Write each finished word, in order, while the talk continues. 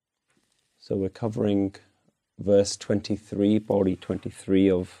So we're covering verse 23, Pauri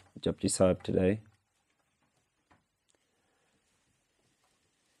 23 of Japji Sahib today.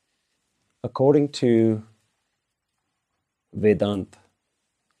 According to Vedanta,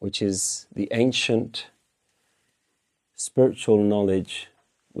 which is the ancient spiritual knowledge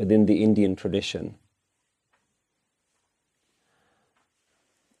within the Indian tradition,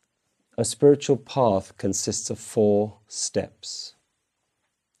 a spiritual path consists of 4 steps,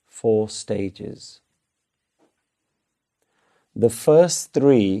 4 stages. The first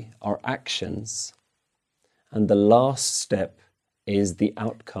 3 are actions, and the last step is the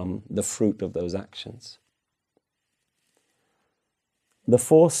outcome, the fruit of those actions. The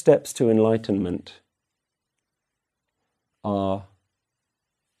 4 steps to enlightenment are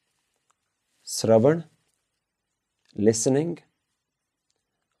Sravan, listening,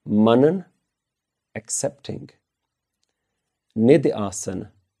 Manan, accepting,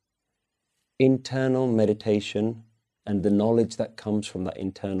 Nidhyasana, internal meditation and the knowledge that comes from that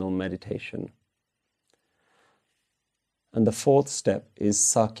internal meditation. And the 4th step is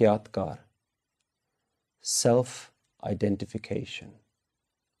Sakyatkar, self-identification.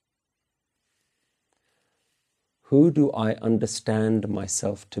 Who do I understand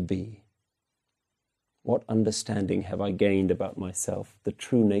myself to be? What understanding have I gained about myself, the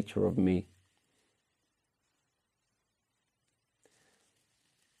true nature of me?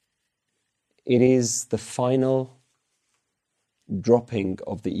 It is the final dropping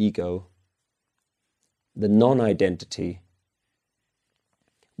of the ego, the non-identity,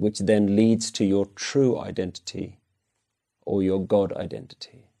 which then leads to your true identity or your God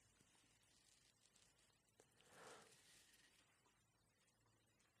identity.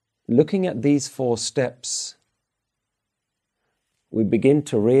 Looking at these 4 steps, we begin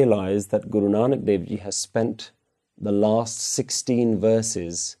to realize that Guru Nanak Dev Ji has spent the last 16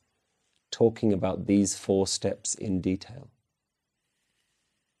 verses talking about these 4 steps in detail.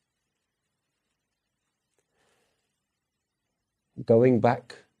 Going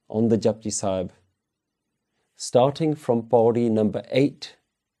back on the Japji Sahib, starting from Pauri number 8,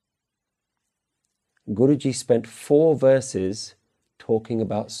 Guruji spent 4 verses talking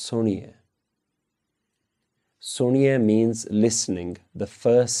about Suniya. Suniya means listening, the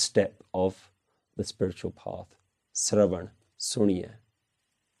first step of the spiritual path. Sravan, Suniya.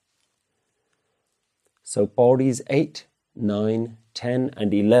 So Pauris 8, 9, 10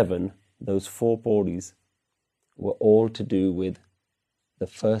 and 11, those 4 Pauris, were all to do with the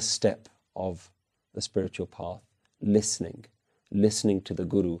first step of the spiritual path. Listening to the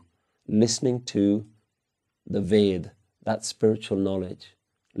Guru, listening to the Ved, that spiritual knowledge,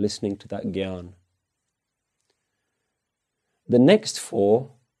 listening to that Gyan. The next 4,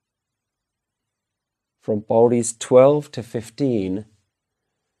 from Pauris 12 to 15,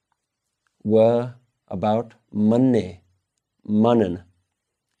 were about Manan,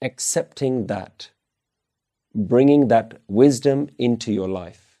 accepting that, bringing that wisdom into your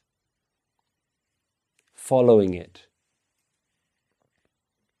life, following it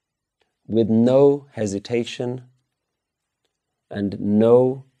with no hesitation and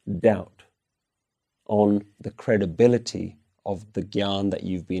no doubt on the credibility of the Gyan that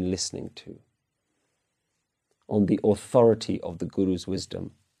you've been listening to, on the authority of the Guru's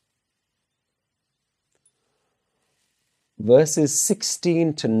wisdom. Verses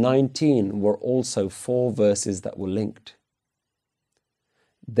 16 to 19 were also 4 verses that were linked.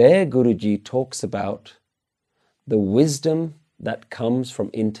 There Guruji talks about the wisdom that comes from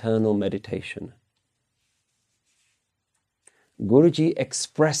internal meditation. Guruji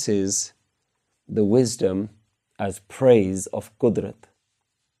expresses the wisdom as praise of Qudrat,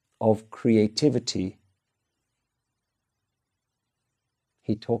 of creativity.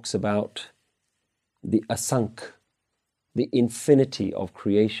 He talks about the asank, the infinity of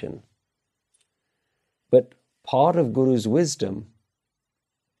creation. But part of Guru's wisdom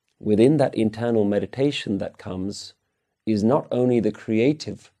within that internal meditation that comes is not only the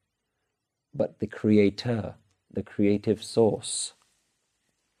creative, but the creator, the creative source.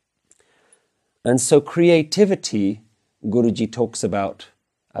 And so creativity, Guruji talks about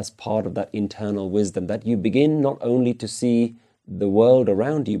as part of that internal wisdom, that you begin not only to see the world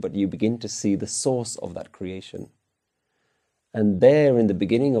around you, but you begin to see the source of that creation. And there in the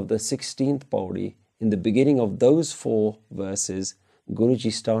beginning of the 16th Pauri, in the beginning of those 4 verses,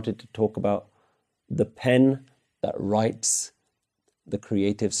 Guruji started to talk about the pen that writes the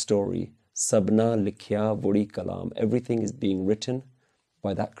creative story. Sabna likhya vuri kalam. Everything is being written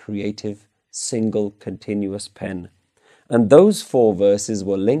by that creative, single, continuous pen. And those 4 verses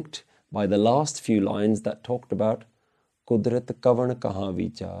were linked by the last few lines that talked about Kudrat kavan kaha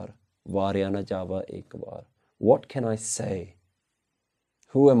vichar, Varyana Java Ekbar. What can I say?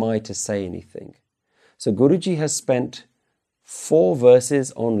 Who am I to say anything? So Guruji has spent 4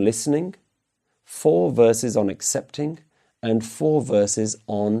 verses on listening, 4 verses on accepting, and 4 verses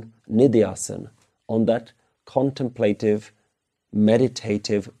on Nidhyasana, on that contemplative,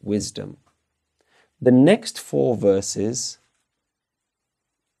 meditative wisdom. The next 4 verses,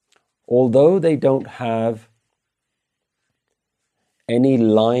 although they don't have any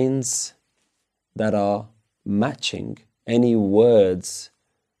lines that are matching, any words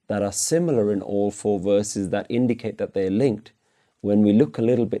that are similar in all 4 verses that indicate that they're linked, when we look a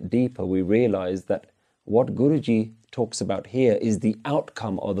little bit deeper, we realize that what Guruji talks about here is the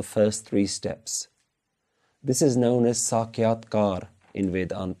outcome of the first 3 steps. This is known as Sakyatkar in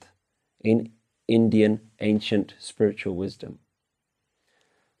Vedanta, in Indian ancient spiritual wisdom.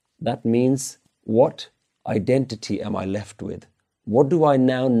 That means, what identity am I left with? What do I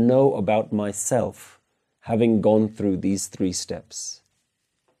now know about myself, having gone through these 3 steps?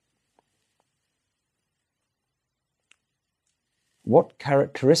 What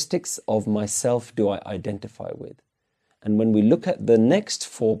characteristics of myself do I identify with? And when we look at the next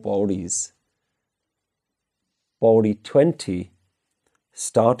 4 bodies, body 20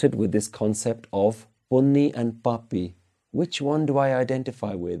 started with this concept of Punni and Papi. Which one do I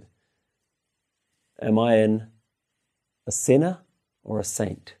identify with? Am I a sinner or a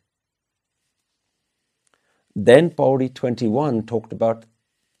saint? Then body 21 talked about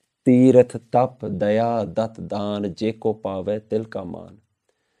Tirath tap daya dat daan jeko pave tilka maan.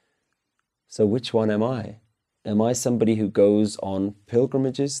 So which one am I? Am I somebody who goes on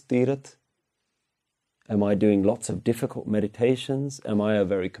pilgrimages, Tirath? Am I doing lots of difficult meditations? Am I a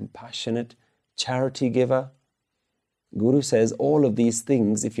very compassionate charity giver? Guru says all of these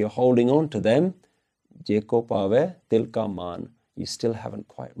things, if you're holding on to them, jeko pave tilka maan, you still haven't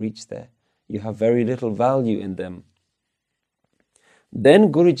quite reached there. You have very little value in them.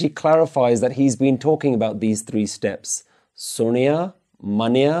 Then Guruji clarifies that he's been talking about these 3 steps. Sunya,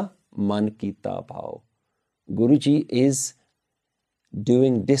 Manya, Man Kita Bhav. Guruji is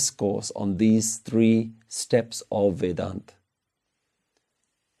doing discourse on these 3 steps of Vedanta.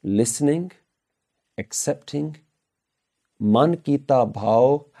 Listening, accepting, Man Kita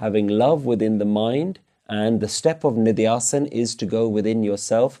Bhav, having love within the mind, and the step of Nidhyasana is to go within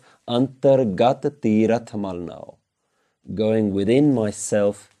yourself, Antargat Tirath Malnao. Going within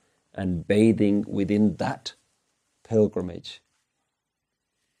myself and bathing within that pilgrimage.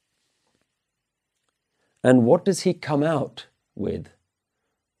 And what does he come out with?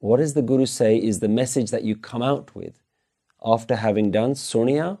 What does the Guru say is the message that you come out with after having done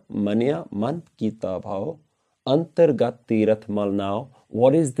Sunya, Manya, Man Kita Bhav, Antargat Tirath Malnao?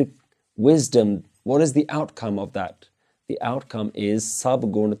 What is the wisdom? What is the outcome of that? The outcome is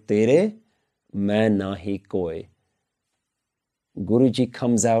Sab Gun Tere, Main Nahi Koi. Guruji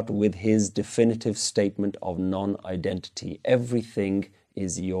comes out with his definitive statement of non-identity. Everything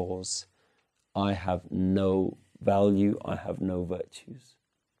is yours. I have no value. I have no virtues.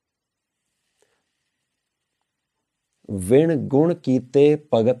 Vin gun kite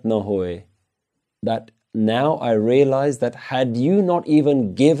pagat na hoye. That now I realize that had you not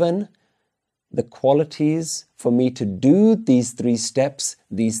even given the qualities for me to do these 3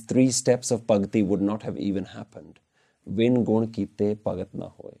 steps of bhakti would not have even happened. Vin gun kite pagat na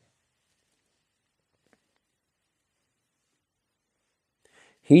hoye.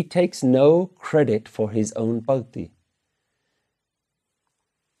 He takes no credit for his own bhakti.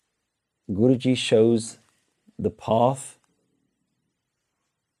 Guruji shows the path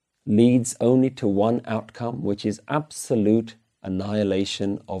leads only to one outcome, which is absolute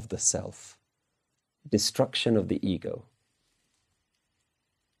annihilation of the self, destruction of the ego.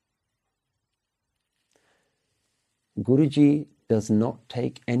 Guruji does not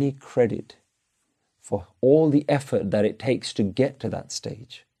take any credit for all the effort that it takes to get to that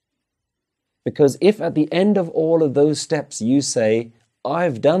stage. Because if at the end of all of those steps you say,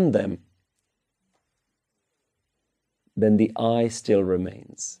 I've done them, then the I still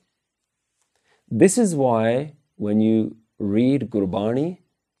remains. This is why when you read Gurbani,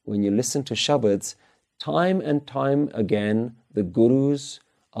 when you listen to Shabads, time and time again, the Gurus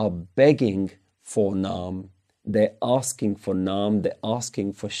are begging for Naam. They're asking for Naam, they're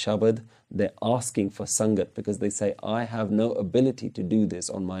asking for Shabad, they're asking for Sangat, because they say, I have no ability to do this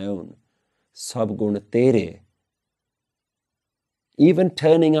on my own. Sab gun tere. Even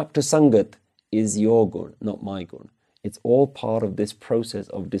turning up to Sangat is your gun, not my gun. It's all part of this process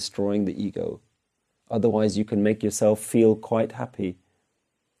of destroying the ego. Otherwise, you can make yourself feel quite happy.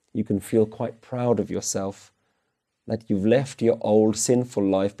 You can feel quite proud of yourself that you've left your old sinful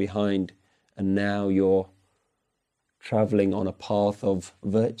life behind and now you're traveling on a path of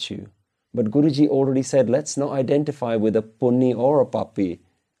virtue. But Guruji already said, let's not identify with a punni or a papi.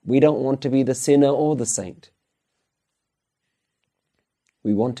 We don't want to be the sinner or the saint.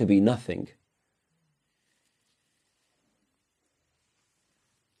 We want to be nothing.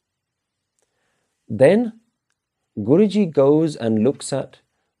 Then Guruji goes and looks at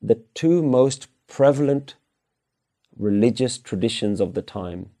the two most prevalent religious traditions of the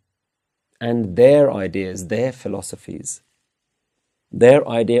time and their ideas, their philosophies. Their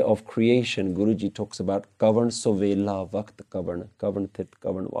idea of creation, Guruji talks about kavan so vela vakt kavan, kavan thit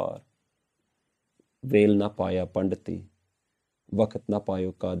kavan var. Vel na paya panditi, vakt na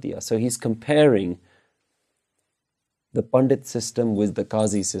payo kadiya. So he's comparing the Pandit system with the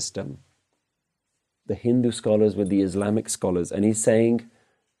Qazi system, the Hindu scholars with the Islamic scholars. And he's saying,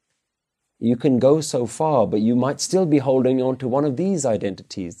 you can go so far, but you might still be holding on to one of these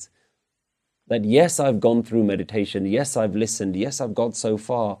identities. That yes, I've gone through meditation, yes, I've listened, yes, I've got so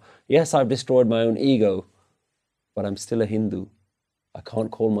far, yes, I've destroyed my own ego, but I'm still a Hindu. I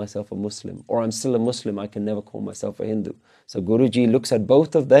can't call myself a Muslim. Or I'm still a Muslim, I can never call myself a Hindu. So Guruji looks at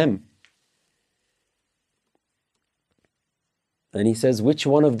both of them. And he says, which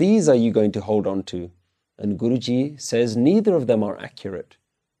one of these are you going to hold on to? And Guruji says, neither of them are accurate.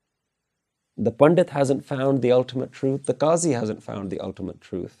 The Pandit hasn't found the ultimate truth. The Qazi hasn't found the ultimate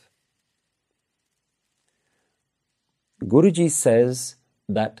truth. Guruji says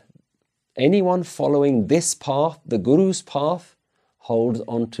that anyone following this path, the Guru's path, holds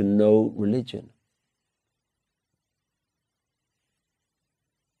on to no religion.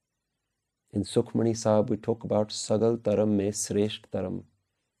 In Sukhmani Sahib, we talk about Sagal Taram Me Sresht Taram.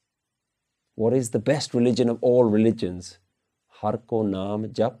 What is the best religion of all religions? Har ko naam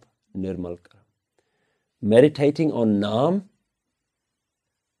jap nirmal kar. Meditating on naam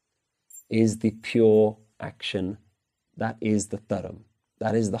is the pure action. That is the taram.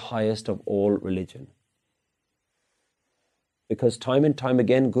 That is the highest of all religion. Because time and time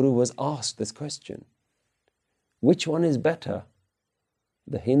again, Guru was asked this question. Which one is better?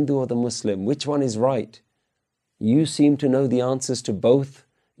 The Hindu or the Muslim? Which one is right? You seem to know the answers to both.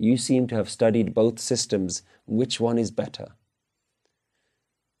 You seem to have studied both systems. Which one is better?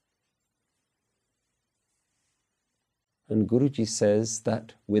 And Guruji says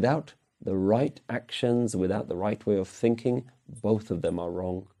that without the right actions, without the right way of thinking, both of them are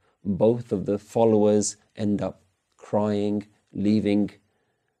wrong. Both of the followers end up crying, leaving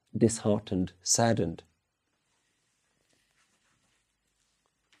disheartened, saddened.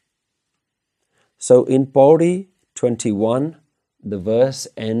 So in Pauri 21, the verse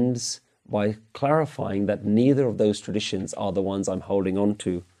ends by clarifying that neither of those traditions are the ones I'm holding on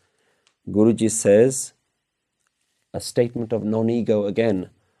to. Guruji says, a statement of non-ego again,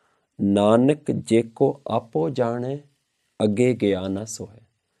 Nanak jeko apo jane, age gyana sohe.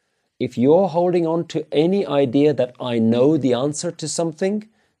 If you're holding on to any idea that I know the answer to something,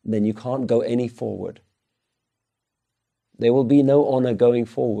 then you can't go any forward. There will be no honor going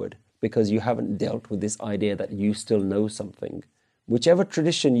forward because you haven't dealt with this idea that you still know something. Whichever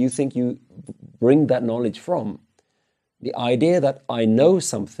tradition you think you bring that knowledge from, the idea that I know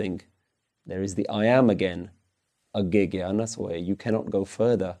something, there is the I am again, age gyana sohe. You cannot go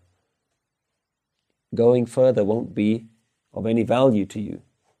further. Going further won't be of any value to you.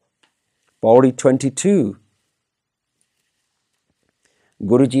 Pauri 22.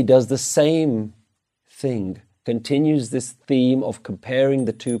 Guruji does the same thing, continues this theme of comparing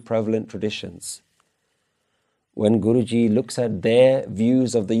the two prevalent traditions. When Guruji looks at their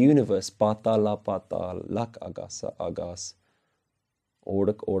views of the universe, patala patal, lak agasa agas,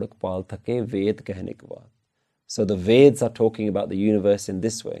 odak odak pal thake ved kehne ke baad. So the Veds are talking about the universe in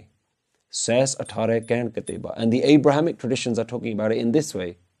this way. Sas athare kain kateba. And the Abrahamic traditions are talking about it in this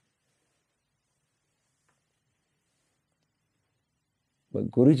way. But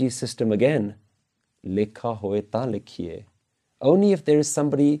Guruji's system again, lekha hoye ta likhiye. Only if there is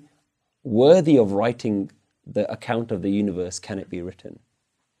somebody worthy of writing the account of the universe can it be written.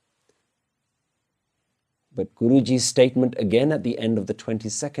 But Guruji's statement again at the end of the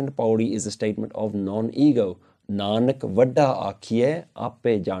 22nd Pauri is a statement of non-ego. Nanak vadda akhiye,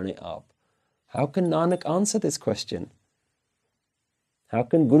 ape jane aap. How can Nanak answer this question? How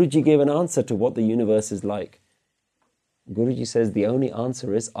can Guruji give an answer to what the universe is like? Guruji says the only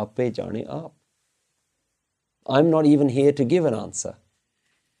answer is ape jane aap. I'm not even here to give an answer.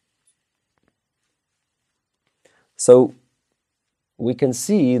 So we can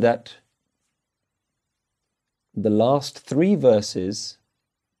see that the last three verses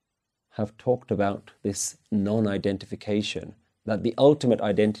have talked about this non-identification, that the ultimate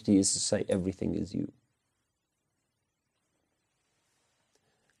identity is to say everything is you.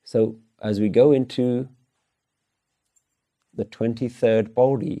 So as we go into the 23rd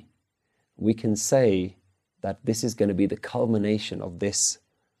Pauri, we can say that this is going to be the culmination of this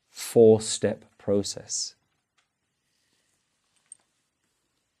 4-step process.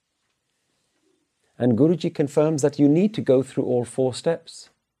 And Guruji confirms that you need to go through all 4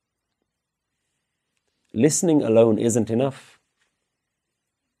 steps. Listening alone isn't enough.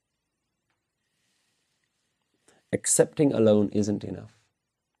 Accepting alone isn't enough.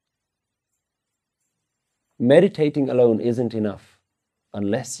 Meditating alone isn't enough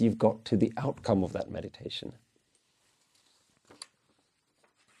unless you've got to the outcome of that meditation.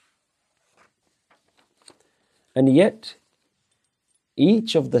 And yet,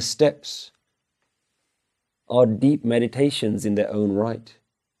 each of the steps are deep meditations in their own right.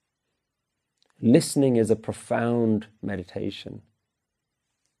 Listening is a profound meditation.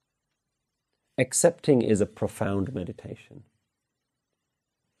 Accepting is a profound meditation.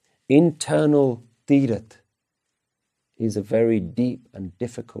 Internal Tirat is a very deep and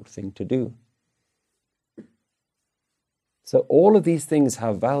difficult thing to do. So all of these things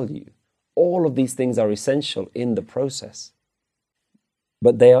have value. All of these things are essential in the process.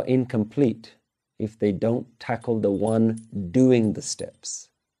 But they are incomplete if they don't tackle the one doing the steps.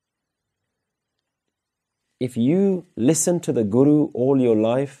 If you listen to the Guru all your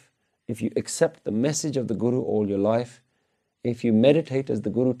life, if you accept the message of the Guru all your life, if you meditate as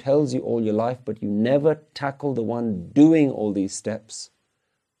the Guru tells you all your life, but you never tackle the one doing all these steps,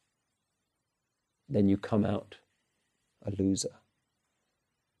 then you come out a loser,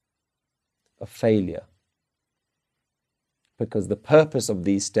 a failure. Because the purpose of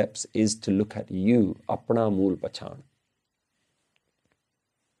these steps is to look at you, apna mool pachan.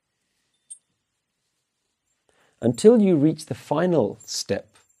 Until you reach the final step,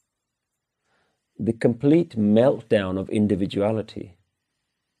 the complete meltdown of individuality,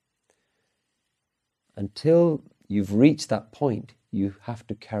 until you've reached that point, you have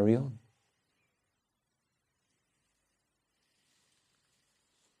to carry on.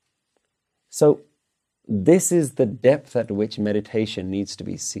 So, this is the depth at which meditation needs to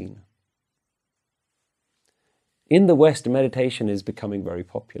be seen. In the West, meditation is becoming very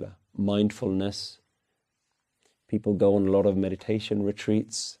popular. Mindfulness. People go on a lot of meditation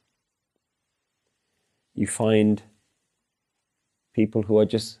retreats. You find people who are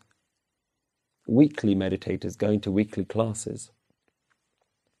just weekly meditators going to weekly classes.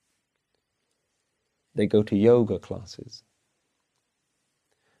 They go to yoga classes.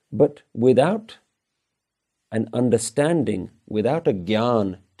 But without an understanding, without a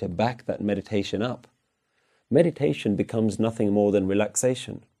gyan to back that meditation up, meditation becomes nothing more than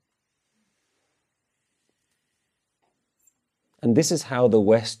relaxation. And this is how the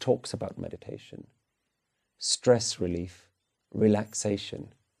West talks about meditation. Stress relief,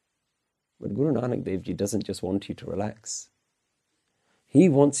 relaxation. But Guru Nanak Dev Ji doesn't just want you to relax. He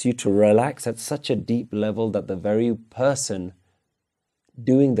wants you to relax at such a deep level that the very person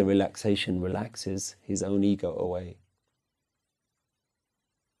doing the relaxation relaxes his own ego away.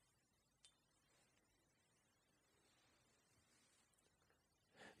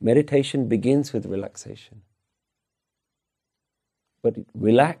 Meditation begins with relaxation. But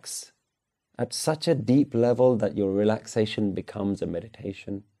relax at such a deep level that your relaxation becomes a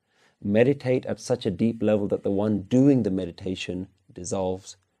meditation. Meditate at such a deep level that the one doing the meditation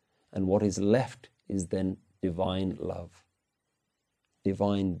dissolves, and what is left is then divine love,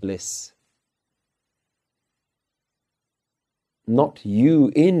 divine bliss. Not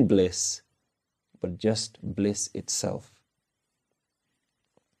you in bliss, but just bliss itself.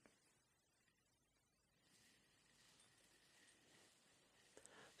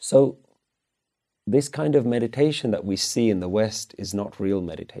 So, this kind of meditation that we see in the West is not real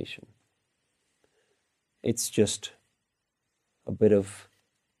meditation. It's just a bit of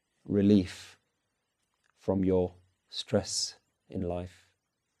relief from your stress in life.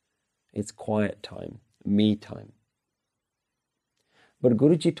 It's quiet time, me time. But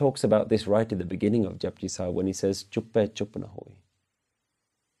Guruji talks about this right at the beginning of Japji Sahib when he says, "Chuppe chup na hoy.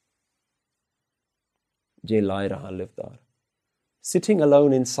 Je lai raha livdar." Sitting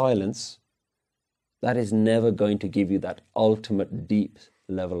alone in silence, that is never going to give you that ultimate deep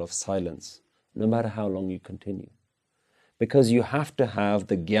level of silence, no matter how long you continue. Because you have to have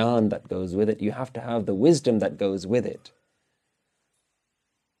the gyan that goes with it, you have to have the wisdom that goes with it.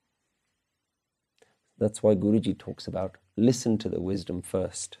 That's why Guruji talks about listen to the wisdom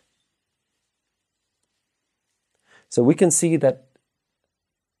first. So we can see that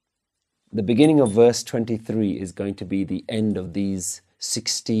the beginning of verse 23 is going to be the end of these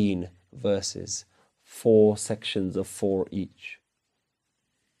 16 verses, 4 sections of 4 each.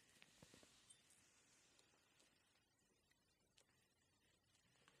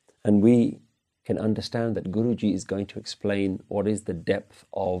 And we can understand that Guruji is going to explain what is the depth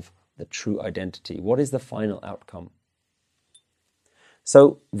of the true identity. What is the final outcome?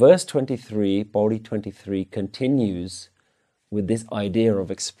 So verse 23, Pauri 23, continues with this idea of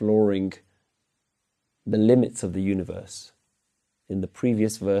exploring the limits of the universe. In the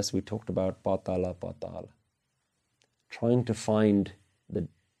previous verse, we talked about Patala Patala, trying to find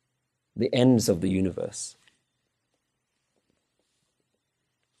the ends of the universe.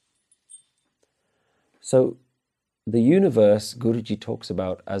 So the universe, Guruji talks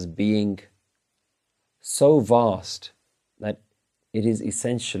about as being so vast that it is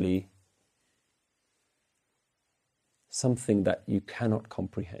essentially something that you cannot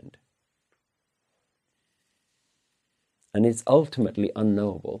comprehend. And it's ultimately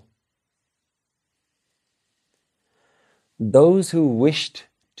unknowable. Those who wished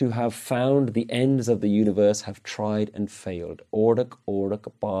to have found the ends of the universe have tried and failed. Odak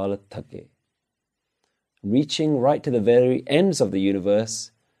pal thake. Reaching right to the very ends of the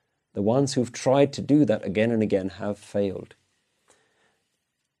universe, the ones who've tried to do that again and again have failed.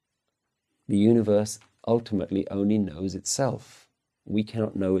 The universe ultimately only knows itself. We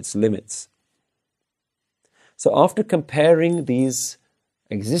cannot know its limits. So after comparing these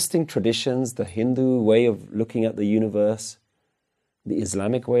existing traditions, the Hindu way of looking at the universe, the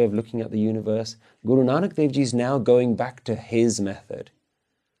Islamic way of looking at the universe, Guru Nanak Dev Ji is now going back to his method.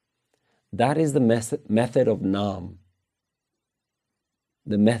 That is the method of Naam,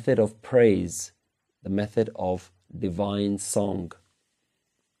 the method of praise, the method of divine song.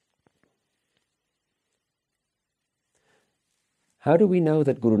 How do we know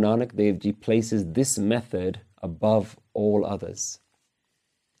that Guru Nanak Dev Ji places this method above all others?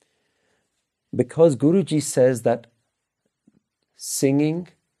 Because Guruji says that singing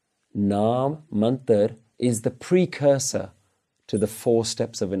Naam, Mantar is the precursor to the 4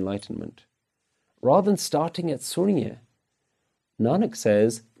 steps of enlightenment. Rather than starting at Suniye, Nanak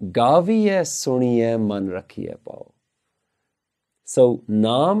says, Gaviye Suniye Man Rakhiye Pao. So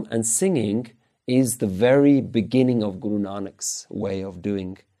Naam and singing is the very beginning of Guru Nanak's way of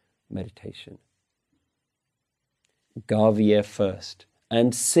doing meditation. Gaviye first,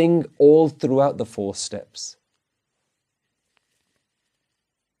 and sing all throughout the 4 steps.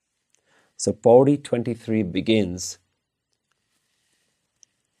 So Pauri 23 begins,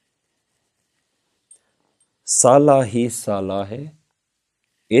 Salahi Salahe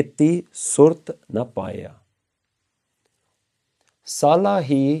Eti Surt Na Paya.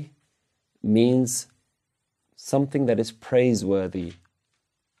 Salahi means something that is praiseworthy,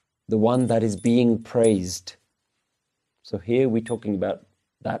 the one that is being praised. So here we're talking about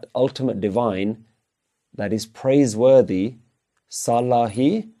that ultimate divine that is praiseworthy,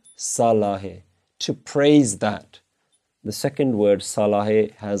 Salahi Salahe, to praise that. The second word,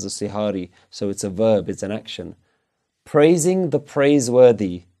 Salahe, has a sihari, so it's a verb, it's an action. Praising the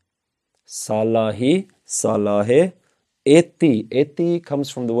praiseworthy. Salahi, Salahe, Eti. Eti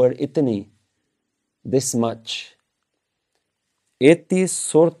comes from the word itni, this much. Eti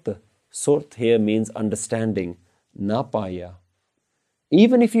surt. Surt here means understanding. Napaya.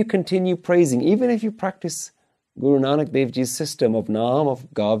 Even if you continue praising, even if you practice Guru Nanak Dev Ji's system of Naam, of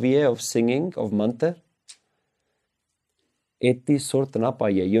Gaviye, of singing, of Mantar, Eti surt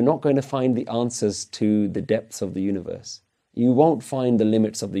napaya, you're not going to find the answers to the depths of the universe. You won't find the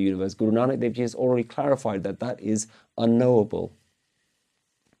limits of the universe. Guru Nanak Dev Ji has already clarified that that is unknowable.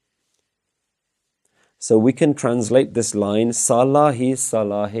 So we can translate this line, Salahi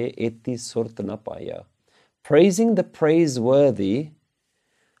Salahe Eti surt napaya. Praising the praiseworthy,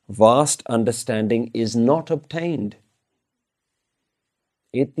 vast understanding is not obtained.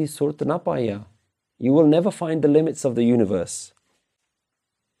 Eti surt napaya. You will never find the limits of the universe.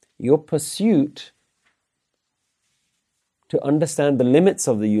 Your pursuit to understand the limits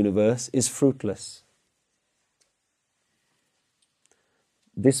of the universe is fruitless.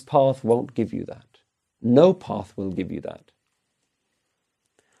 This path won't give you that. No path will give you that.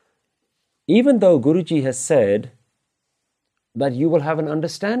 Even though Guruji has said that you will have an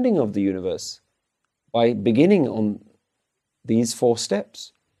understanding of the universe by beginning on these 4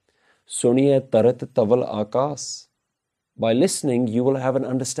 steps. Suniye tarat taval akas. By listening, you will have an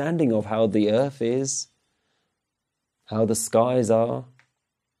understanding of how the earth is, how the skies are.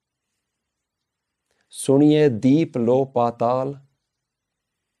 Suniye deep lo patal.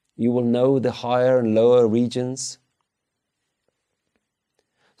 You will know the higher and lower regions.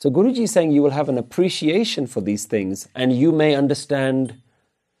 So Guruji is saying you will have an appreciation for these things, and you may understand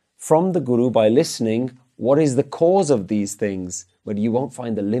from the Guru by listening what is the cause of these things, but you won't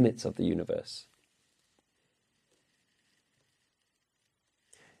find the limits of the universe.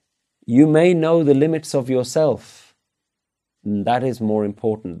 You may know the limits of yourself. And that is more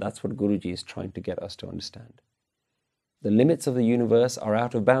important. That's what Guruji is trying to get us to understand. The limits of the universe are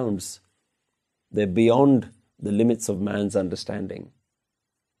out of bounds. They're beyond the limits of man's understanding.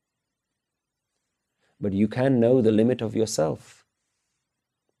 But you can know the limit of yourself.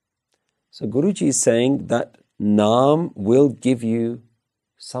 So Guruji is saying that Naam will give you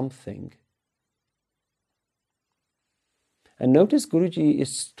something. And notice Guruji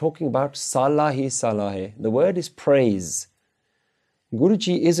is talking about Salahi Salahe. The word is praise.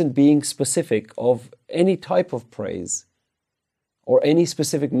 Guruji isn't being specific of any type of praise or any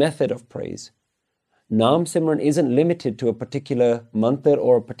specific method of praise. Naam Simran isn't limited to a particular mantra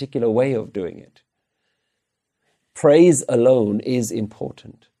or a particular way of doing it. Praise alone is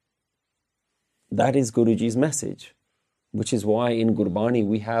important. That is Guruji's message, which is why in Gurbani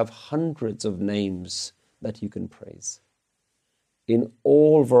we have hundreds of names that you can praise in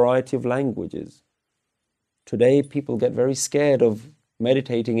all variety of languages. Today people get very scared of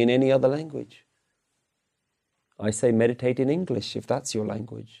meditating in any other language. I say meditate in English if that's your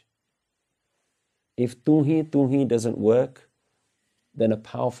language. If tu hi doesn't work, then a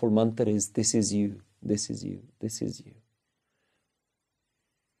powerful mantra is this is you, this is you, this is you.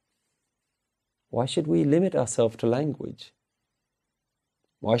 Why should we limit ourselves to language?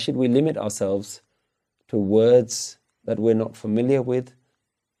 Why should we limit ourselves to words that we're not familiar with?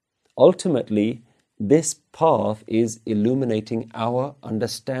 Ultimately, this path is illuminating our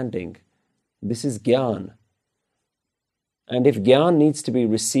understanding. This is Gyan. And if Gyan needs to be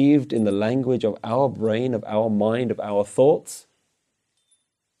received in the language of our brain, of our mind, of our thoughts,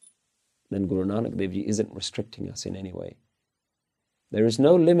 then Guru Nanak Dev Ji isn't restricting us in any way. There is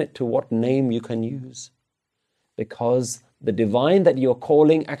no limit to what name you can use, because the divine that you're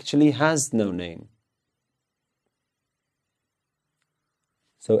calling actually has no name.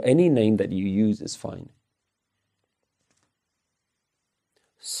 So any name that you use is fine.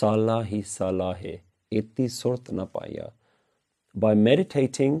 Salahi Salahe, iti surt na paya. By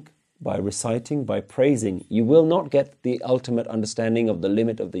meditating, by reciting, by praising, you will not get the ultimate understanding of the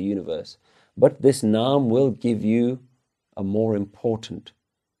limit of the universe. But this Naam will give you a more important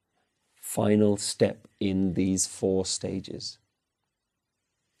final step in these 4 stages.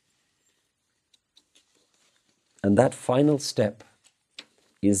 And that final step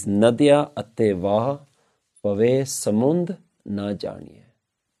is Nadya Ateva Pave Samund Na Janiye.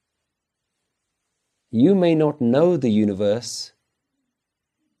 You may not know the universe,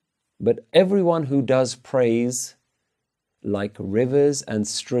 but everyone who does praise, like rivers and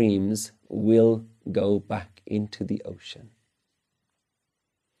streams, will go back into the ocean.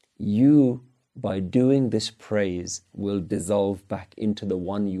 You, by doing this praise, will dissolve back into the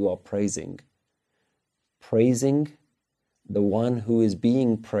one you are praising. Praising the one who is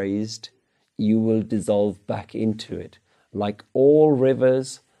being praised, you will dissolve back into it. Like all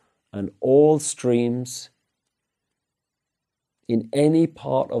rivers and all streams in any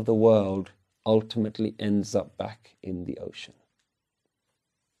part of the world ultimately ends up back in the ocean.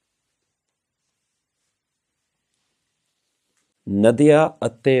 Nadya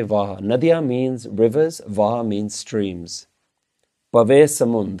Atte Vaha. Nadya means rivers, Vaha means streams. Pave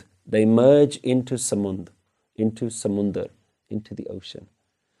Samund, they merge into Samund, into Samundar, into the ocean.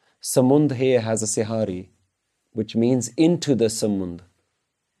 Samund here has a Sihari, which means into the Samund.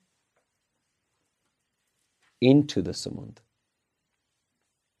 Into the Samund.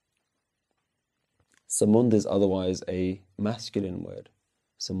 Samund is otherwise a masculine word,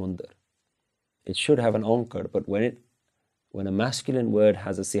 Samundar. It should have an onkar, but when a masculine word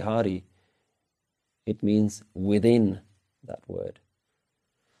has a Sihari, it means within that word.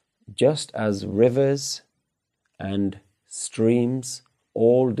 Just as rivers and streams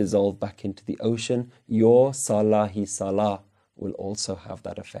all dissolve back into the ocean, your Salahi Salah will also have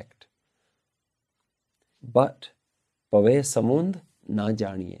that effect. But Pave Samund Na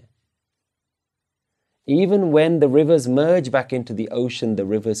Janiye. Even when the rivers merge back into the ocean, the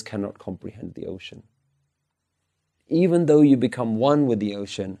rivers cannot comprehend the ocean. Even though you become one with the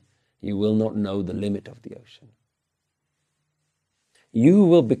ocean, you will not know the limit of the ocean. You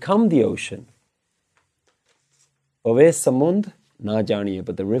will become the ocean. Pave Samund Na Janiye,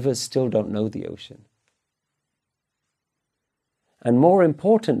 but the rivers still don't know the ocean. And more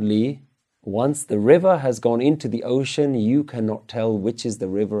importantly, once the river has gone into the ocean, you cannot tell which is the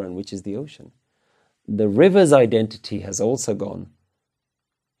river and which is the ocean. The river's identity has also gone.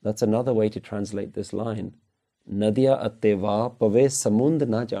 That's another way to translate this line. Nadia ateva pave samund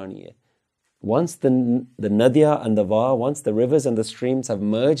na janiye. Once the Nadia and the Va, once the rivers and the streams have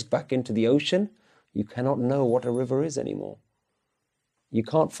merged back into the ocean, you cannot know what a river is anymore. You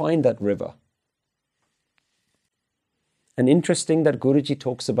can't find that river. And interesting that Guruji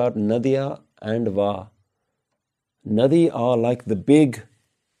talks about Nadia and Va. Nadi are like the big,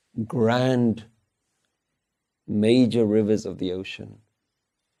 grand, major rivers of the ocean.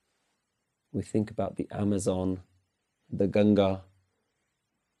 We think about the Amazon, the Ganga,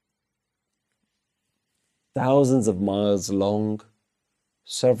 thousands of miles long,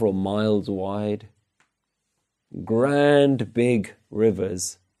 several miles wide, grand, big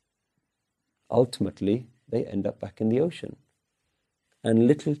rivers. Ultimately, they end up back in the ocean. And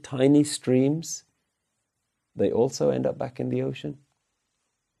little tiny streams, they also end up back in the ocean.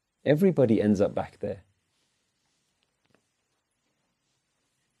 Everybody ends up back there.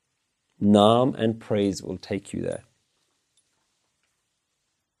 Naam and praise will take you there.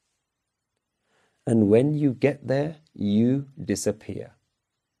 And when you get there, you disappear.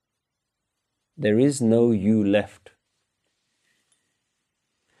 There is no you left.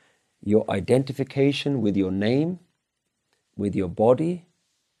 Your identification with your name, with your body,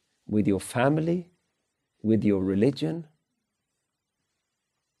 with your family, with your religion,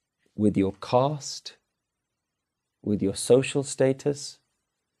 with your caste, with your social status,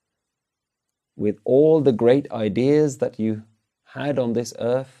 with all the great ideas that you had on this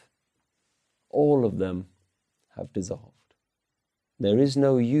earth, all of them have dissolved. There is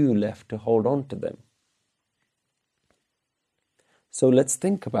no you left to hold on to them. So let's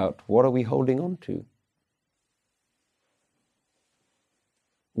think about, what are we holding on to?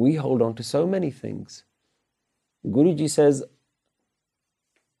 We hold on to so many things. Guruji says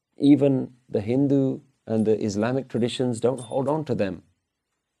even the Hindu and the Islamic traditions don't hold on to them.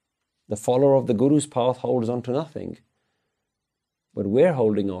 The follower of the Guru's path holds on to nothing. But we're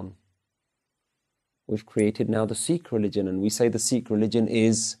holding on. We've created now the Sikh religion, and we say the Sikh religion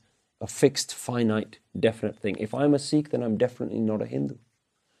is a fixed, finite, definite thing. If I'm a Sikh, then I'm definitely not a Hindu.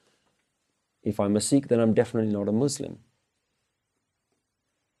 If I'm a Sikh, then I'm definitely not a Muslim.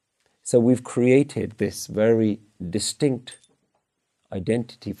 So we've created this very distinct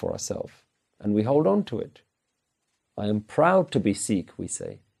identity for ourselves, and we hold on to it. I am proud to be Sikh, we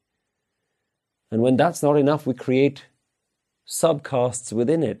say. And when that's not enough, we create subcastes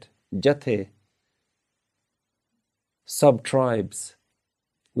within it, jathe, sub-tribes.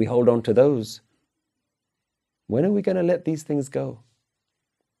 We hold on to those. When are we going to let these things go?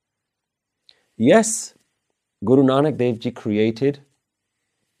 Yes, Guru Nanak Dev Ji created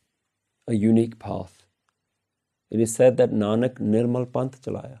a unique path. It is said that Nanak Nirmal Panth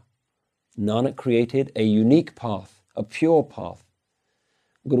Chalaya. Nanak created a unique path, a pure path.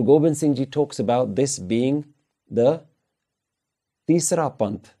 Guru Gobind Singh Ji talks about this being the Tisra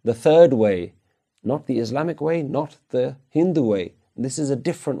Panth, the third way, not the Islamic way, not the Hindu way. This is a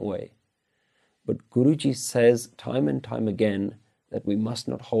different way. But Guruji says time and time again that we must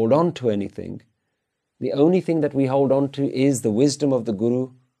not hold on to anything. The only thing that we hold on to is the wisdom of the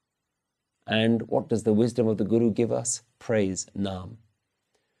Guru. And what does the wisdom of the Guru give us? Praise, Naam.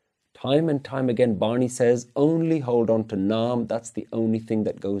 Time and time again, Bani says, only hold on to Naam. That's the only thing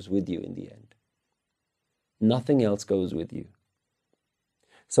that goes with you in the end. Nothing else goes with you.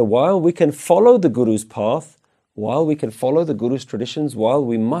 So while we can follow the Guru's path, while we can follow the Guru's traditions, while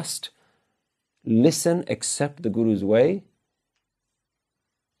we must listen, accept the Guru's way,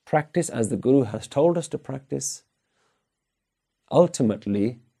 practice as the Guru has told us to practice,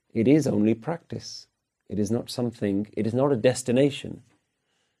 ultimately, it is only practice. It is not something, it is not a destination.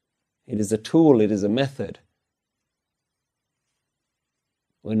 It is a tool, it is a method.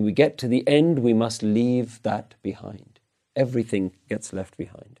 When we get to the end, we must leave that behind. Everything gets left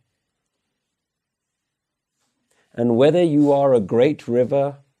behind. And whether you are a great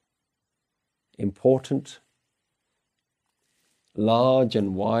river, important, large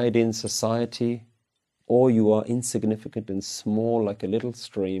and wide in society, or you are insignificant and small like a little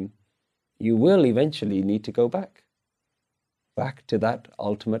stream, you will eventually need to go back to that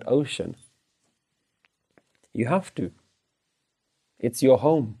ultimate ocean. You have to. It's your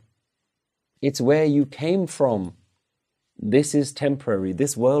home. It's where you came from. This is temporary.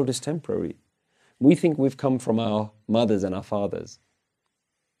 This world is temporary. We think we've come from our mothers and our fathers.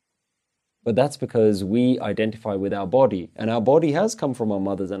 But that's because we identify with our body. And our body has come from our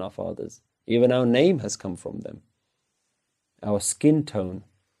mothers and our fathers. Even our name has come from them. Our skin tone,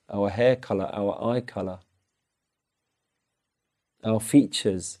 our hair color, our eye color, our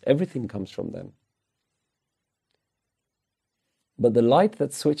features, everything comes from them. But the light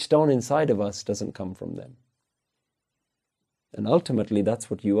that's switched on inside of us doesn't come from them. And ultimately, that's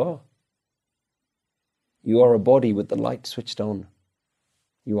what you are. You are a body with the light switched on.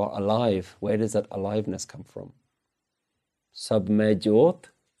 You are alive. Where does that aliveness come from? Sab mein jyot,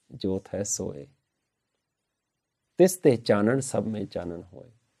 jyot hai soe. Tis te chanan, sab mein chanan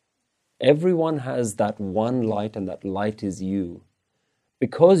hoy. Everyone has that one light, and that light is you.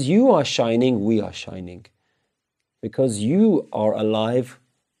 Because you are shining, we are shining. Because you are alive,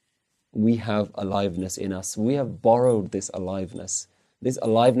 we have aliveness in us. We have borrowed this aliveness. This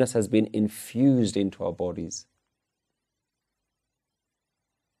aliveness has been infused into our bodies.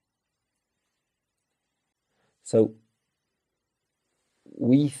 So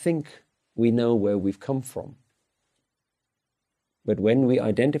we think we know where we've come from. But when we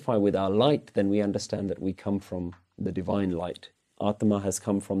identify with our light, then we understand that we come from the divine light. Atma has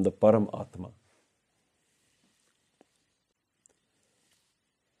come from the Param Atma.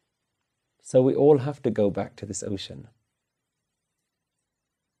 So we all have to go back to this ocean.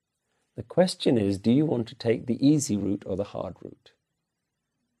 The question is, do you want to take the easy route or the hard route?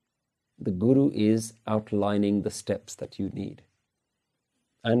 The Guru is outlining the steps that you need.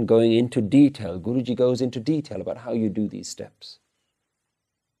 And going into detail, Guruji goes into detail about how you do these steps.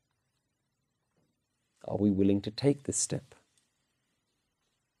 Are we willing to take this step?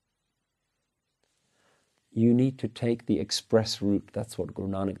 You need to take the express route. That's what Guru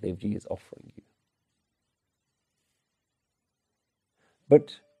Nanak Dev Ji is offering you.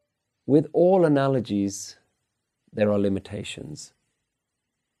 But with all analogies, there are limitations.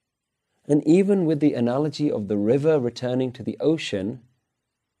 And even with the analogy of the river returning to the ocean,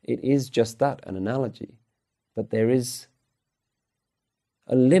 it is just that, an analogy. But there is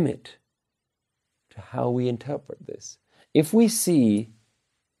a limit to how we interpret this. If we see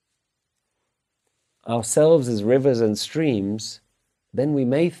ourselves as rivers and streams, then we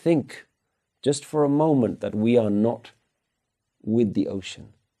may think just for a moment that we are not with the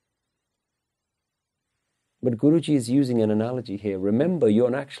ocean. But Guruji is using an analogy here. Remember,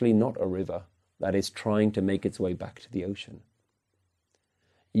 you're actually not a river that is trying to make its way back to the ocean.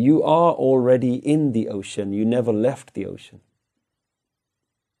 You are already in the ocean. You never left the ocean.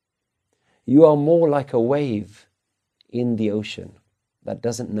 You are more like a wave in the ocean that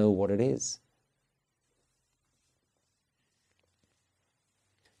doesn't know what it is.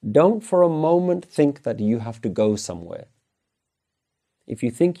 Don't for a moment think that you have to go somewhere. If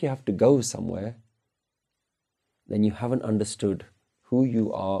you think you have to go somewhere, then you haven't understood who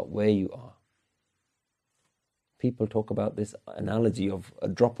you are, where you are. People talk about this analogy of a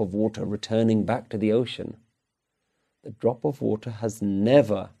drop of water returning back to the ocean. The drop of water has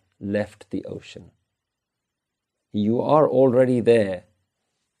never left the ocean. You are already there.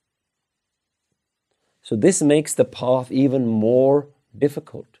 So this makes the path even more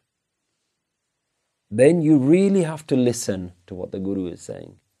difficult. Then you really have to listen to what the Guru is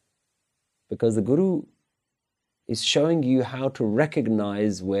saying. Because the Guru is showing you how to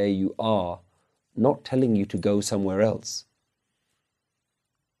recognize where you are, not telling you to go somewhere else.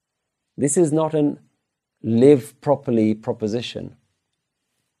 This is not an live properly proposition.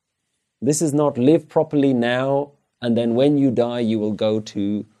 This is not live properly now, and then when you die you will go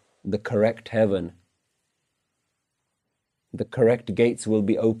to the correct heaven. The correct gates will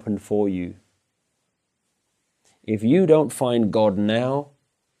be opened for you. If you don't find God now,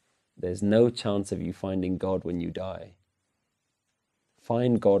 there's no chance of you finding God when you die.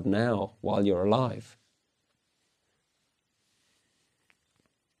 Find God now while you're alive.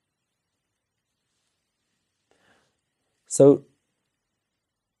 So,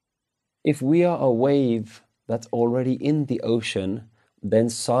 if we are a wave that's already in the ocean, then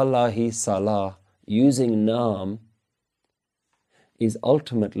Salahi Salah, using Naam, is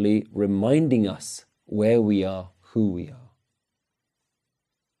ultimately reminding us where we are, who we are.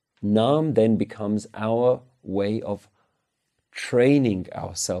 Naam then becomes our way of training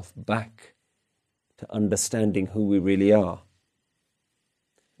ourselves back to understanding who we really are.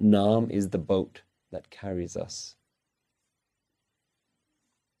 Naam is the boat that carries us.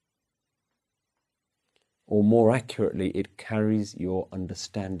 Or more accurately, it carries your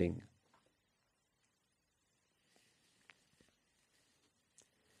understanding.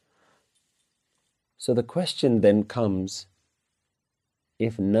 So the question then comes,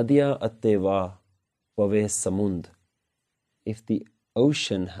 if Nadia Ateva Pave Samund, if the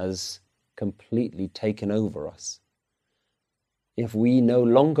ocean has completely taken over us, if we no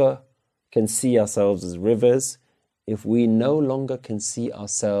longer can see ourselves as rivers, if we no longer can see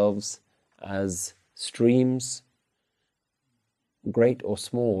ourselves as streams, great or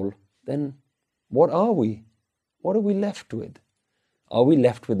small, then what are we? What are we left with? Are we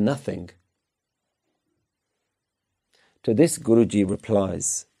left with nothing? To this Guruji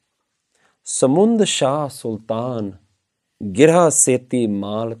replies, Samund Shah Sultan, Girha Seti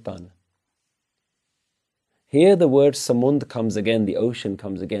Maltan. Here the word Samund comes again, the ocean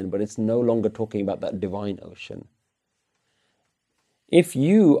comes again, but it's no longer talking about that divine ocean. If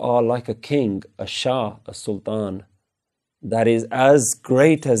you are like a king, a Shah, a Sultan, that is as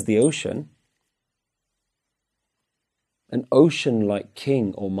great as the ocean, an ocean-like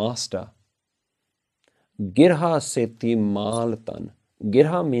king or master, Girha Seti Maltan.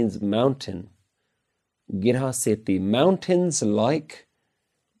 Girha means mountain. Girha Seti, mountains like.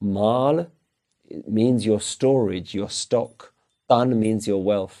 Mal means your storage, your stock. Tan means your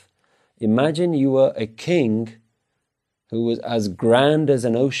wealth. Imagine you were a king who was as grand as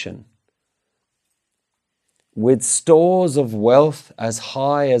an ocean, with stores of wealth as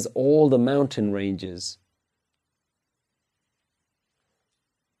high as all the mountain ranges.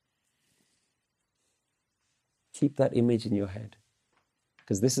 Keep that image in your head,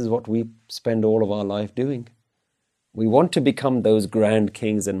 because this is what we spend all of our life doing. We want to become those grand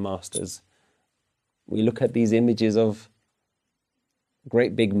kings and masters. We look at these images of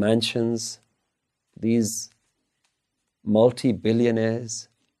great big mansions, these multi-billionaires,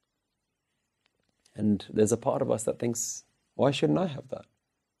 and there's a part of us that thinks, why shouldn't I have that?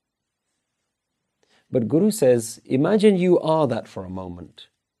 But Guru says, imagine you are that for a moment.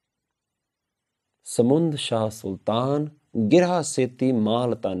 Samund Shah Sultan, Girha Seti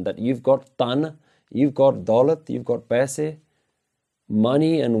Maltan, that you've got tan, you've got daulat, you've got paise,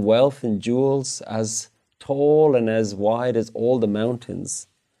 money and wealth and jewels as tall and as wide as all the mountains.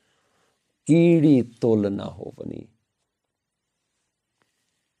 Kiri tolna hovani.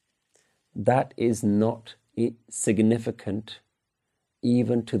 That is not significant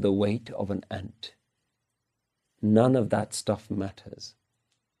even to the weight of an ant. None of that stuff matters.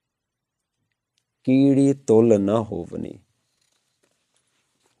 Kiri tolna hovani.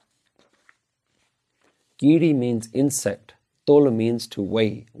 Kiri means insect. Tol means to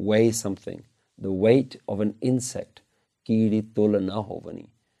weigh something. The weight of an insect. Kiri tolna hovani.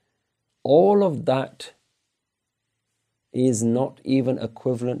 All of that is not even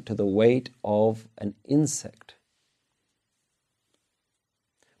equivalent to the weight of an insect.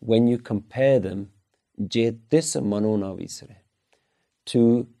 When you compare them, jetis manona visre,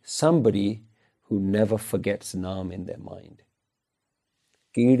 to somebody who never forgets Naam in their mind.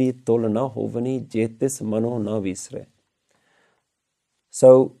 Kiri tolna hovani jetis manona visre.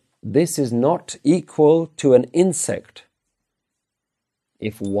 So this is not equal to an insect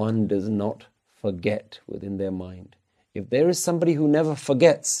if one does not forget within their mind. If there is somebody who never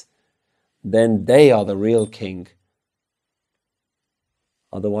forgets, then they are the real king.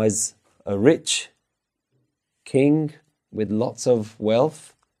 Otherwise, a rich king with lots of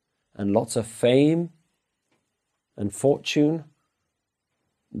wealth and lots of fame and fortune,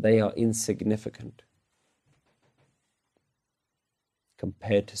 they are insignificant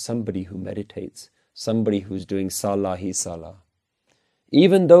compared to somebody who meditates, somebody who's doing salah hi salah.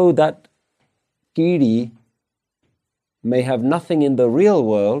 Even though that kiri may have nothing in the real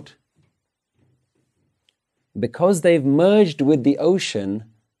world, because they've merged with the ocean,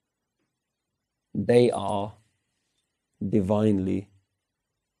 they are divinely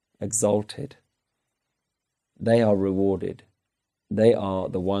exalted. They are rewarded. They are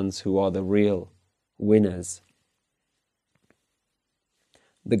the ones who are the real winners.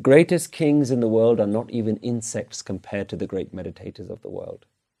 The greatest kings in the world are not even insects compared to the great meditators of the world.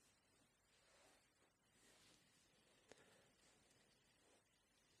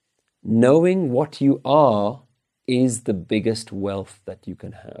 Knowing what you are is the biggest wealth that you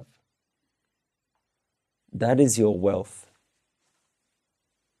can have. That is your wealth.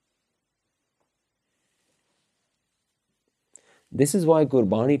 This is why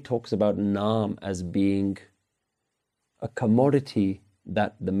Gurbani talks about Naam as being a commodity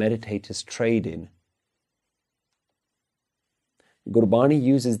that the meditators trade in. Gurbani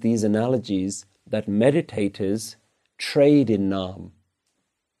uses these analogies that meditators trade in Naam.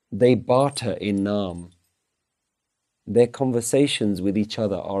 They barter in Naam. Their conversations with each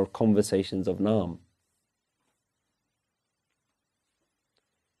other are conversations of Naam.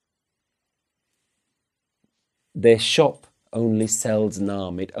 Their shop only sells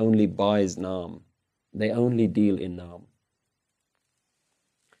Naam. It only buys Naam. They only deal in Naam.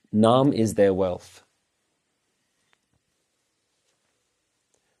 Naam is their wealth.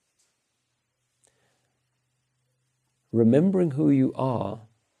 Remembering who you are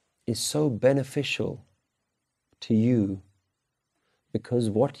is so beneficial to you, because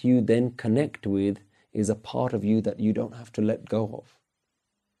what you then connect with is a part of you that you don't have to let go of.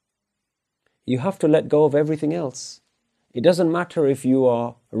 You have to let go of everything else. It doesn't matter if you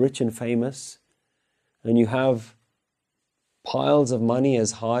are rich and famous and you have piles of money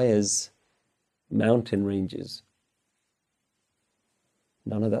as high as mountain ranges.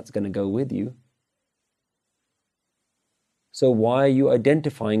 None of that's going to go with you. So why are you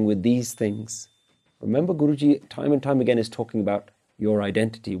identifying with these things? Remember, Guruji time and time again is talking about your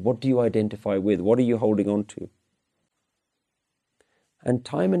identity. What do you identify with? What are you holding on to? And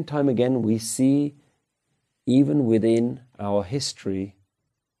time again we see, even within our history,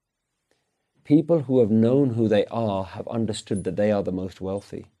 people who have known who they are have understood that they are the most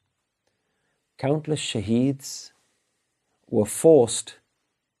wealthy. Countless shaheeds were forced,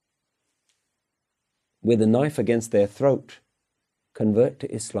 with a knife against their throat, convert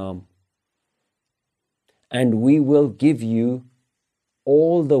to Islam. And we will give you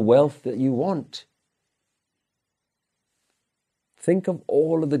all the wealth that you want. Think of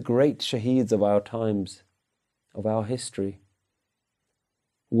all of the great shaheeds of our times, of our history.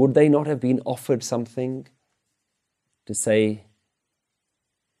 Would they not have been offered something to say,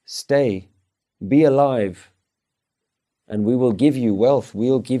 stay, be alive, and we will give you wealth,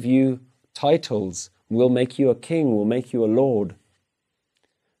 we'll give you titles, we'll make you a king, we'll make you a lord.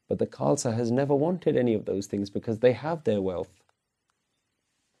 But the Khalsa has never wanted any of those things because they have their wealth.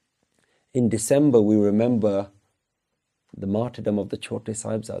 In December, we remember the martyrdom of the Chote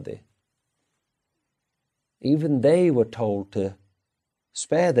Sahibzade. Even they were told to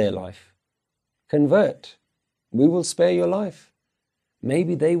spare their life. Convert. We will spare your life.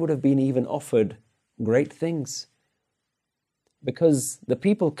 Maybe they would have been even offered great things, because the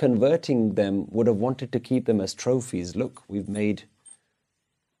people converting them would have wanted to keep them as trophies. Look, we've made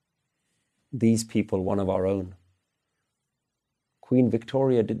these people one of our own. Queen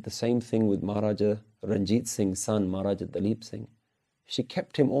Victoria did the same thing with Maharaja Ranjit Singh's son, Maharaja Dalip Singh. She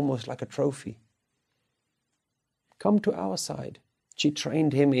kept him almost like a trophy. Come to our side. She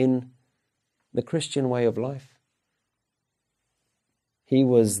trained him in the Christian way of life. He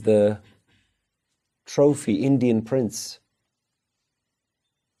was the trophy Indian prince.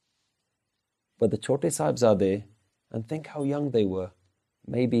 But the Chote Sahibzade, and think how young they were,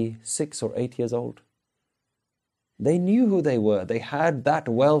 maybe 6 or 8 years old. They knew who they were. They had that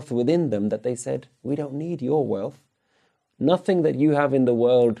wealth within them that they said, we don't need your wealth. Nothing that you have in the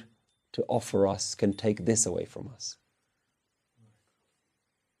world to offer us can take this away from us.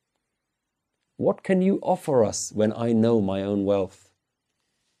 What can you offer us when I know my own wealth?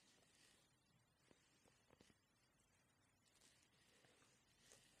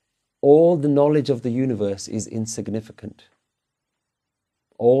 All the knowledge of the universe is insignificant.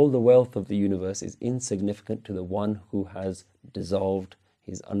 All the wealth of the universe is insignificant to the one who has dissolved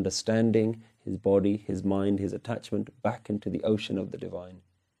his understanding, his body, his mind, his attachment back into the ocean of the divine.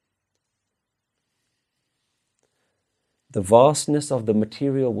 The vastness of the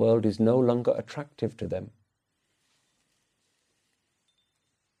material world is no longer attractive to them.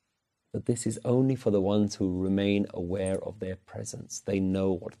 But this is only for the ones who remain aware of their presence. They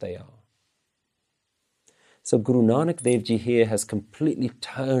know what they are. So Guru Nanak Dev Ji here has completely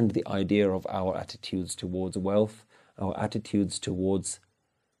turned the idea of our attitudes towards wealth, our attitudes towards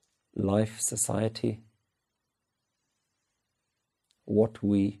life, society, what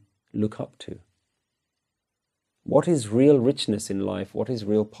we look up to. What is real richness in life? What is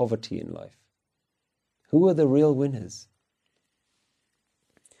real poverty in life? Who are the real winners?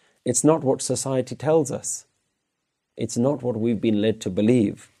 It's not what society tells us. It's not what we've been led to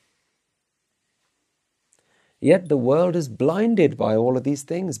believe. Yet the world is blinded by all of these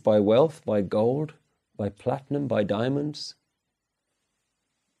things, by wealth, by gold, by platinum, by diamonds.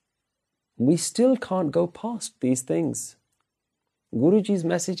 We still can't go past these things. Guruji's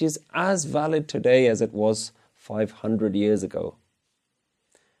message is as valid today as it was 500 years ago.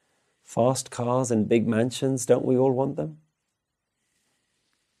 Fast cars and big mansions, don't we all want them?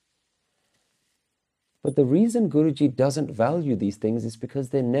 But the reason Guruji doesn't value these things is because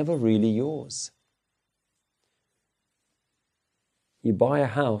they're never really yours. You buy a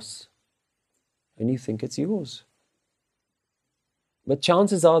house and you think it's yours. But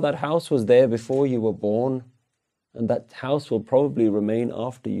chances are that house was there before you were born, and that house will probably remain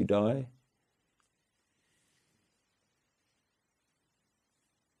after you die.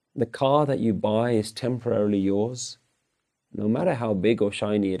 The car that you buy is temporarily yours, no matter how big or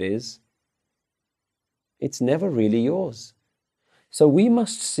shiny it is. It's never really yours. So we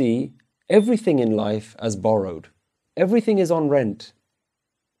must see everything in life as borrowed. Everything is on rent.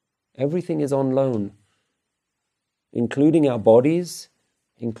 Everything is on loan, including our bodies,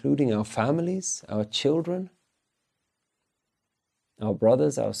 including our families, our children, our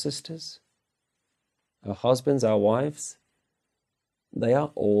brothers, our sisters. Our husbands, our wives, they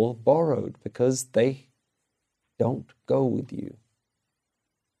are all borrowed because they don't go with you.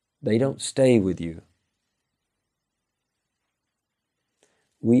 They don't stay with you.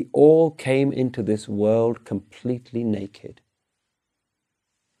 We all came into this world completely naked.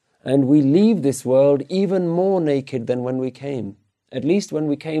 And we leave this world even more naked than when we came. At least when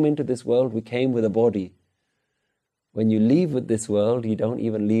we came into this world, we came with a body. When you leave with this world, you don't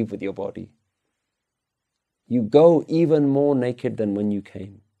even leave with your body. You go even more naked than when you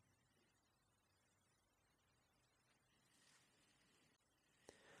came.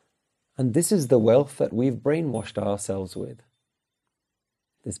 And this is the wealth that we've brainwashed ourselves with.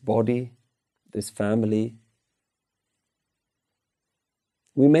 This body, this family.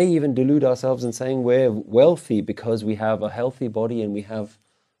 We may even delude ourselves in saying we're wealthy because we have a healthy body and we have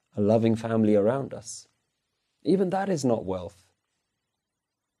a loving family around us. Even that is not wealth.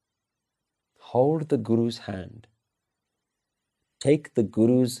 Hold the Guru's hand. Take the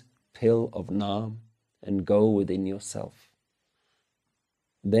Guru's pill of Naam and go within yourself.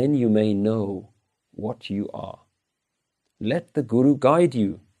 Then you may know what you are. Let the Guru guide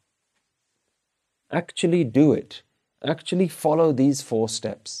you. Actually do it. Actually follow these 4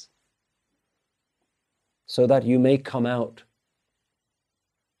 steps so that you may come out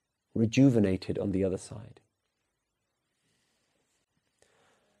rejuvenated on the other side.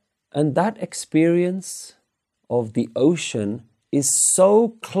 And that experience of the ocean is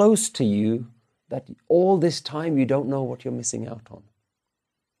so close to you that all this time you don't know what you're missing out on.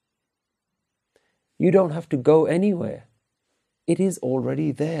 You don't have to go anywhere. It is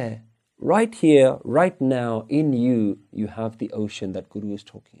already there. Right here, right now, in you, you have the ocean that Guru is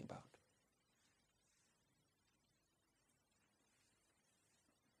talking about.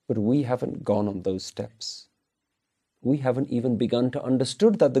 But we haven't gone on those steps. We haven't even begun to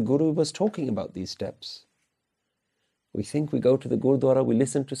understood that the Guru was talking about these steps. We think we go to the Gurdwara, we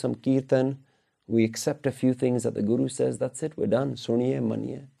listen to some kirtan, we accept a few things that the Guru says, that's it, we're done. Suniye,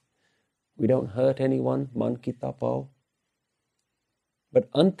 maniye. We don't hurt anyone, man kita pao. But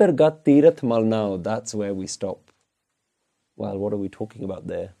antargat tirath mal now, that's where we stop. Well, what are we talking about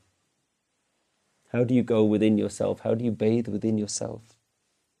there? How do you go within yourself? How do you bathe within yourself?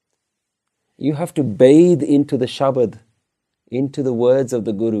 You have to bathe into the Shabad, into the words of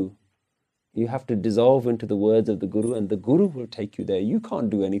the Guru. You have to dissolve into the words of the Guru and the Guru will take you there. You can't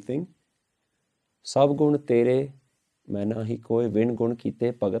do anything. Sab gun tere, main nahi koi, vin gun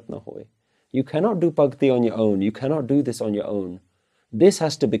kite pagat na hoye. You cannot do bhakti on your own. You cannot do this on your own. This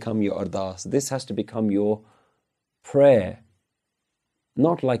has to become your ardas. This has to become your prayer.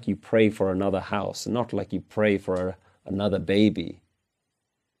 Not like you pray for another house. Not like you pray for another baby.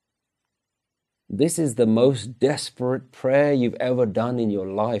 This is the most desperate prayer you've ever done in your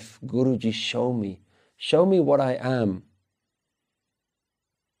life. Guruji, show me. Show me what I am.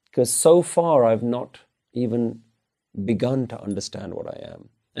 Because so far I've not even begun to understand what I am.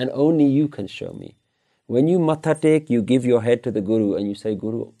 And only you can show me. When you matha take, you give your head to the Guru and you say,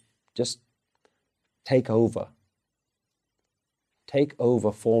 Guru, just take over. Take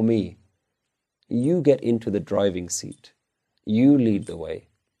over for me. You get into the driving seat. You lead the way.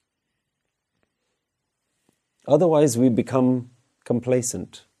 Otherwise, we become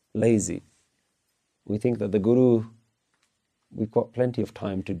complacent, lazy. We think that the Guru, we've got plenty of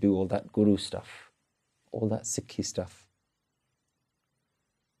time to do all that Guru stuff, all that Sikhi stuff.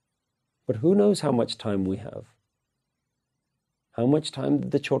 But who knows how much time we have? How much time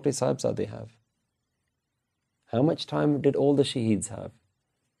did the Chote Sahibzade have? How much time did all the Shaheeds have?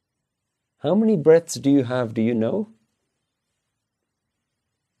 How many breaths do you have? Do you know?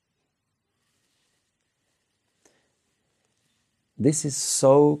 This is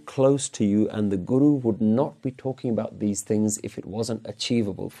so close to you, and the Guru would not be talking about these things if it wasn't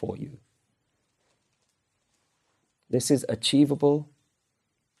achievable for you. This is achievable.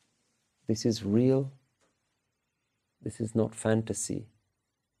 This is real. This is not fantasy.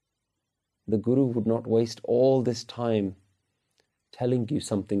 The Guru would not waste all this time telling you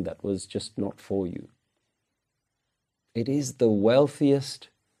something that was just not for you. It is the wealthiest,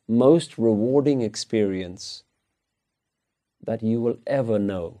 most rewarding experience that you will ever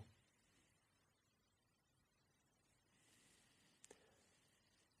know.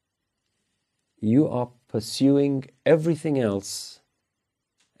 You are pursuing everything else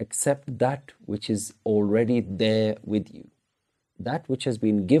except that which is already there with you. That which has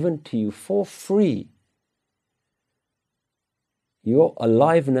been given to you for free. Your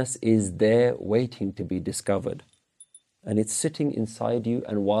aliveness is there waiting to be discovered. And it's sitting inside you,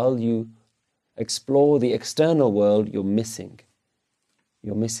 and while you explore the external world, you're missing.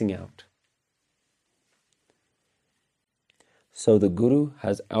 You're missing out. So the Guru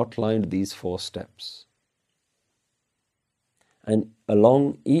has outlined these 4 steps. And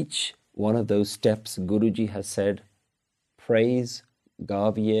along each one of those steps, Guruji has said, praise,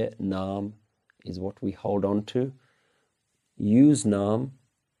 gaviye, naam is what we hold on to. Use naam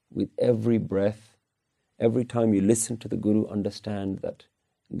with every breath. Every time you listen to the Guru, understand that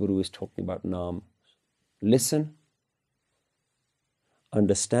Guru is talking about naam. Listen,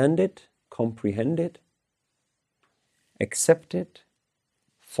 understand it, comprehend it, accept it,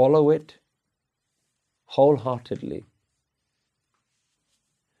 follow it wholeheartedly.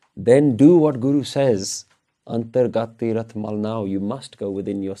 Then do what Guru says, antargati rath malnao, you must go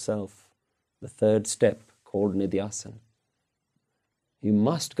within yourself. The 3rd step called nidhyasan. You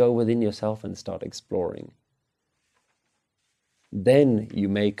must go within yourself and start exploring. Then you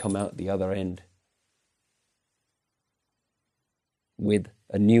may come out the other end with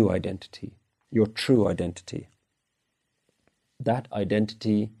a new identity, your true identity. That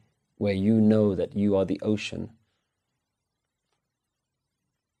identity where you know that you are the ocean.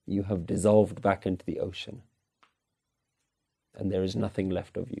 You have dissolved back into the ocean, and there is nothing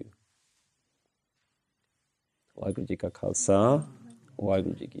left of you. Waheguru Ji Ka Khalsa,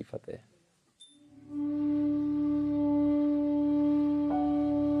 Waheguru Ji Ki Fateh.